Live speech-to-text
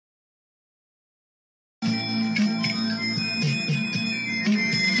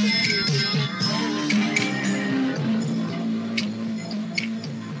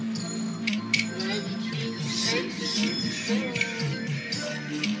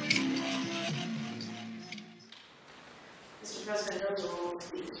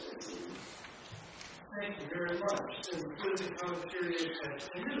speakers for this evening. Thank you very much. Since the comment period has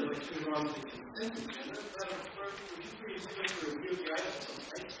ended, I'd like to move on to the consent agenda. Madam Clerk, would you please give us a review of the items on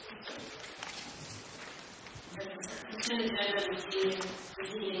tonight's consent? The consent agenda this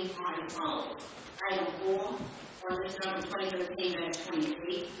evening are as follows. Item 4, ordinance number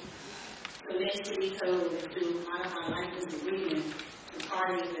 2013-28, the amend city code to modify license agreement to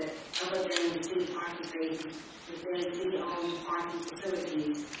parties that other than the city parking spaces within city-owned parking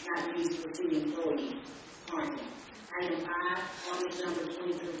facilities not used for city employee parking. Item 5, ordinance number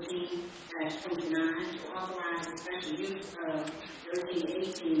 2013-29, to authorize the special use of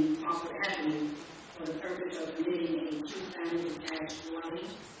 1318 Crawford Avenue for the purpose of permitting a two-family detached dwelling.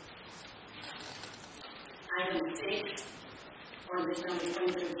 Item 6, ordinance number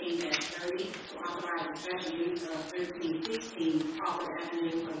 2013-30, to authorize the special use of 1316 Crawford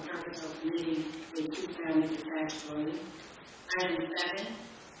Avenue for the purpose of permitting a two-family detached dwelling. Item 7,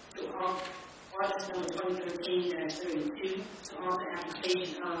 to ordinance number 2013-32, to alter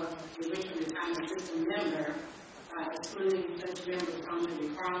application of the Richmond retirement system member by excluding such members from the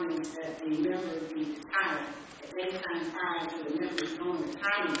requirements that the member be retired at any time prior to the member's own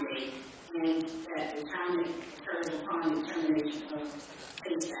retirement date, and that retirement occurs upon the termination of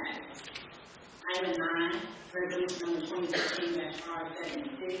pay status. Item 9, resolution number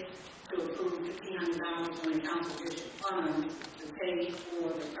 2013-R76, to approve $1,500 from the council district funds to pay for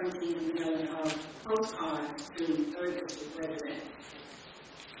the printing and mailing of postcards to third district residents.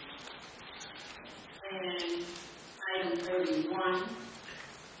 And item 31,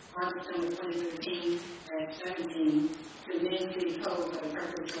 ordinance number 2013-17, to amend city code for the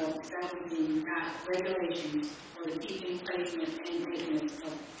purpose of establishing regulations for the keeping, placement, and maintenance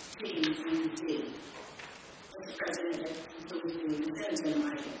of pigeons in the city. Mr. President, that concludes the consent agenda.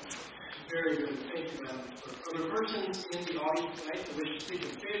 Very good. Thank you, Madam Clerk. Are there persons in the audience tonight that wish to speak in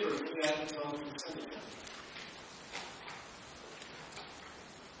favor of the items on the consent agenda?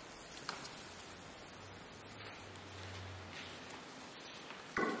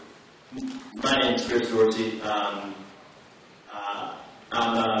 My name is Chris Dorsey.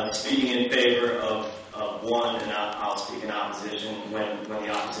 I'm speaking in favor of one, and I'll speak in opposition when the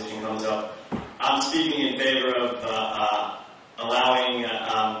opposition comes up. I'm speaking in favor of allowing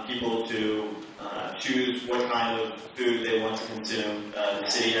people to choose what kind of food they want to consume. The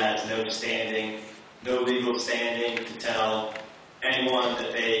city has no legal standing to tell anyone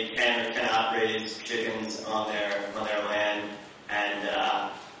that they can or cannot raise chickens on their land, and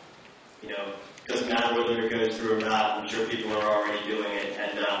doesn't matter whether it goes through or not. I'm sure people are already doing it,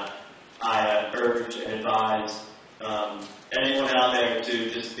 and I urge and advise anyone out there to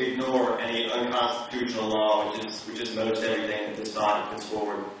just ignore any unconstitutional law, which is most everything that this body puts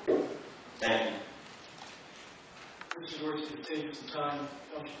forward. Thank you. Mr. Dorsey, to save some time,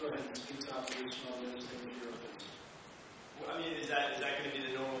 why don't you go ahead and speak to opposition on those things you're opposed. Well, I mean, is that going to be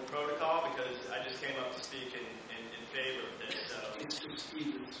the normal protocol? Because I just came up to speak in favor of this. So it's to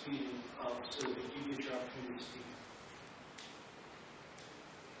speed the speeding up so that you get your opportunity to speak.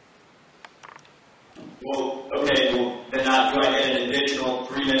 Well, okay, well, then do I get an additional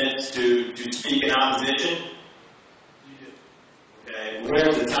 3 minutes to speak in opposition? You do. Okay,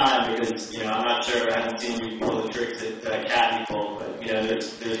 where's the time? Because, I'm not sure, I haven't seen you pull the tricks that Kathy pulled, but,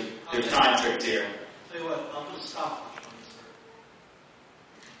 there's time tricks here. Tell you what, I'll put a stopwatch on this, sir.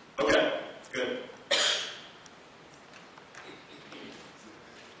 Okay, good.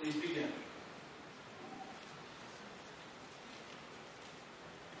 Please begin.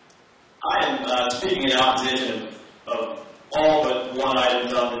 I am speaking in opposition of all but one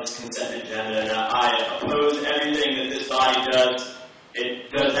item on this consent agenda, and I oppose everything that this body does.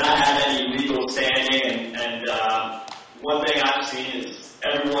 It does not have any legal standing, and one thing I've seen is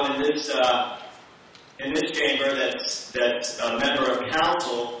everyone in this chamber that's a member of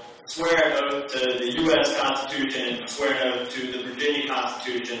council swear an oath to the U.S. Constitution and swear an oath to the Virginia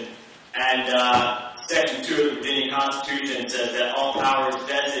Constitution. And Section 2 of the Virginia Constitution says that all power is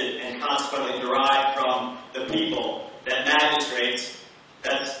vested and consequently derived from the people. That magistrates,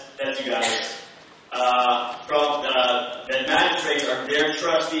 that's you guys, that magistrates are their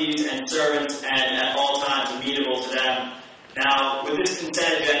trustees and servants and at all times amenable to them. Now, with this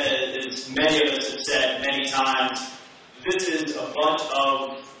consent agenda, as many of us have said many times, this is a bunch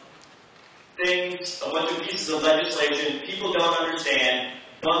of things, a bunch of pieces of legislation people don't understand,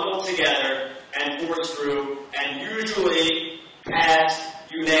 bundled together and forced through, and usually passed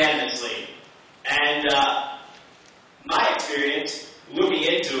unanimously. And my experience looking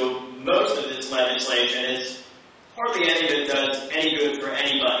into most of this legislation is hardly any of it does any good for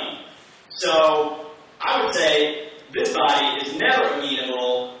anybody. So I would say this body is never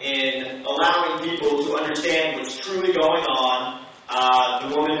amenable in allowing people to understand what's truly going on. The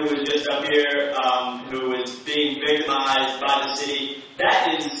woman who was just up here, who is being victimized by the city,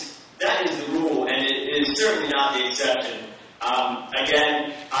 that is the rule, and it is certainly not the exception.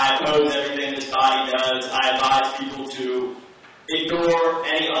 Again, I oppose everything this body does. I advise people to ignore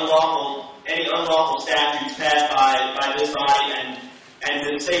any unlawful statutes passed by this body, and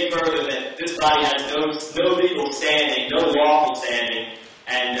to state further that this body has no legal standing, no lawful standing,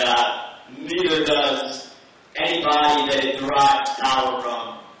 and neither does anybody that it derives power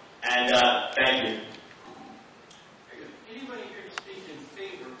from. And thank you. Anybody here to speak in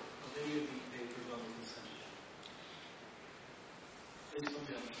favor of any of these papers on the consent agenda? Please come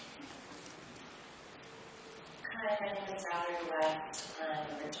down. Hi, my name is Valerie West. I'm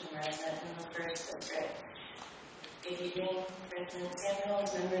a Richmond resident in the 1st District. Good evening, President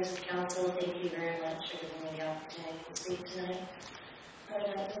Samuels, members of council. Thank you very much for giving me the opportunity to speak tonight. I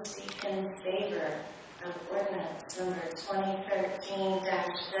would like to speak in favor of ordinance number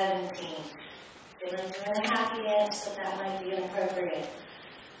 2013-17. Feeling 2.5 years, but that might be inappropriate.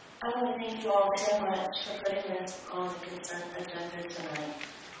 I want to thank you all so much for putting this on the consent agenda tonight.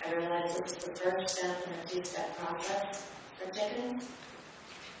 I realize this is the first step in a two-step process for chickens.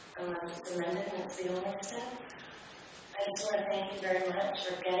 Unless it's amended and it's the only step. I just want to thank you very much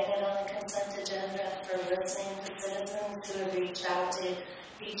for getting it on the consent agenda, for listening to citizens who have reached out to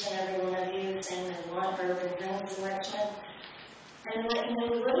each and every one of you saying they want urban homes in Richmond. And we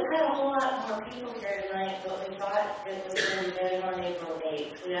would have had a whole lot more people here tonight, but we thought it was going to be voted on April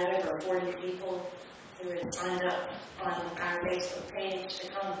 8th. We had over 40 people who had signed up on our Facebook page to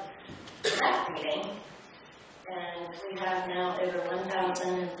come to that meeting. And we have now over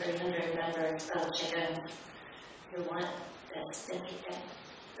 1,300 members of chickens who want this. Thank you.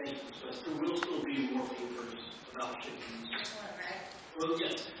 Thank you, Ms. There will still be more papers about chickens. Well,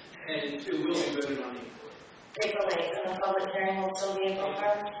 yes, and it will be voted on April 8th, and the public hearing will still be April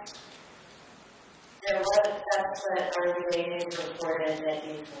 1st. That's what our related reported that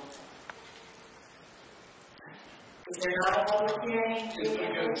you told. Is there not a public hearing? It's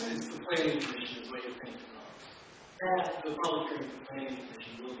the planning commission is what you're thinking of. The public hearing for the planning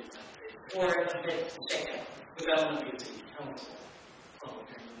commission will get that paper. Or the chicken. But that will be a city council public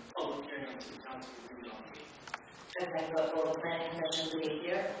hearing. The public hearing on city council will be on the 8th. Okay, but will the planning commission be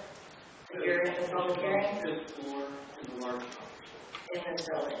here? You're in the public hearing? Fifth floor in the large conference hall. In this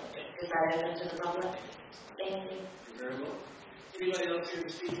building. Is that open to the public? Thank you. You're very welcome. Anybody else here to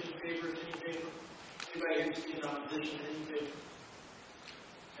speak in favor of any paper? Anybody here to speak in opposition to any paper?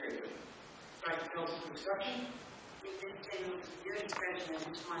 Very good. Back to council discussion. Your discretion, I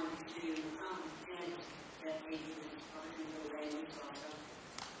just wanted to add that we are going to go away also.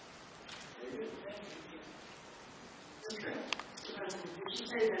 Very good. Thank you. Okay. Did you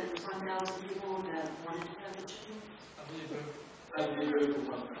say that there was 1,000 people that wanted to have a chicken? I believe over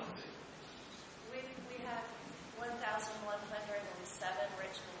 1,000. We have 1,107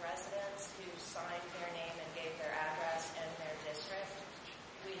 Richmond residents who signed their name and gave their address and their district.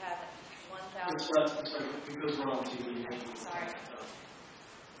 We have 1,000. Sorry, because we're on TV. Sorry.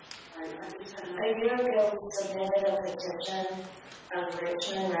 A year ago, we submitted a petition of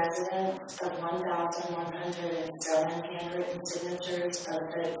Richmond residents of 1,107 handwritten signatures of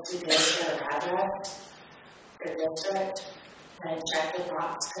folks who gave their address, their district, and checked the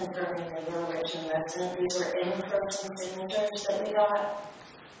box confirming they were a Richmond resident. These were in-person signatures that we got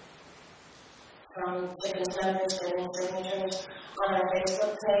from chicken members getting signatures. On our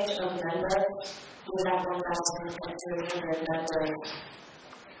Facebook page of members, we have 1,300 members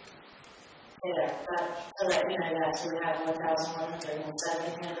there. But to let you know that, we have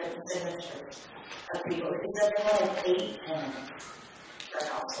 1,107 handwritten signatures of people who said they wanted 8 hens per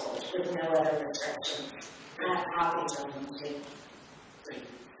household with no other restrictions. I have copies of them too. Thank you.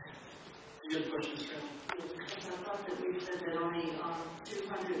 You have questions, Karen? I thought that we said that only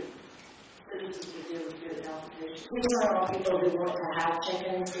 200 citizens would be able to get an application. These are all people who want to have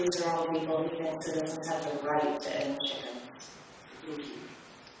chickens. These are all people who think citizens have the right to own chickens. Okay.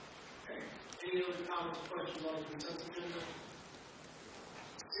 Any other comments or questions on the consent agenda?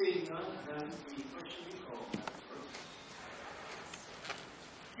 Seeing none, then the question you call.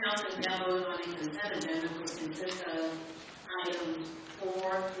 Council now voted on the consent agenda, which consists of items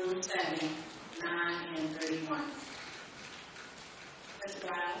 4 through 7, 9, and 31. Mr.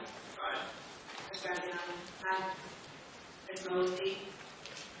 Brown? Aye. Mr. Graziano? Aye. Ms. Mosby?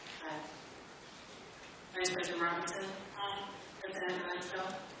 Aye. Vice President Robinson? Aye. President Antonio?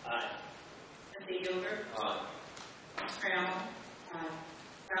 Aye. Mr. Gilbert? Aye. Ms. Crammell? Aye.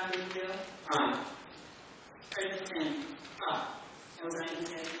 Dr. Hill? Aye. President Tim. Those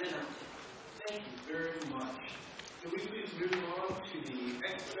items have been adopted. Thank you very much. Can we please move on to the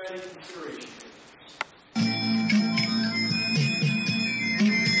expedited consideration?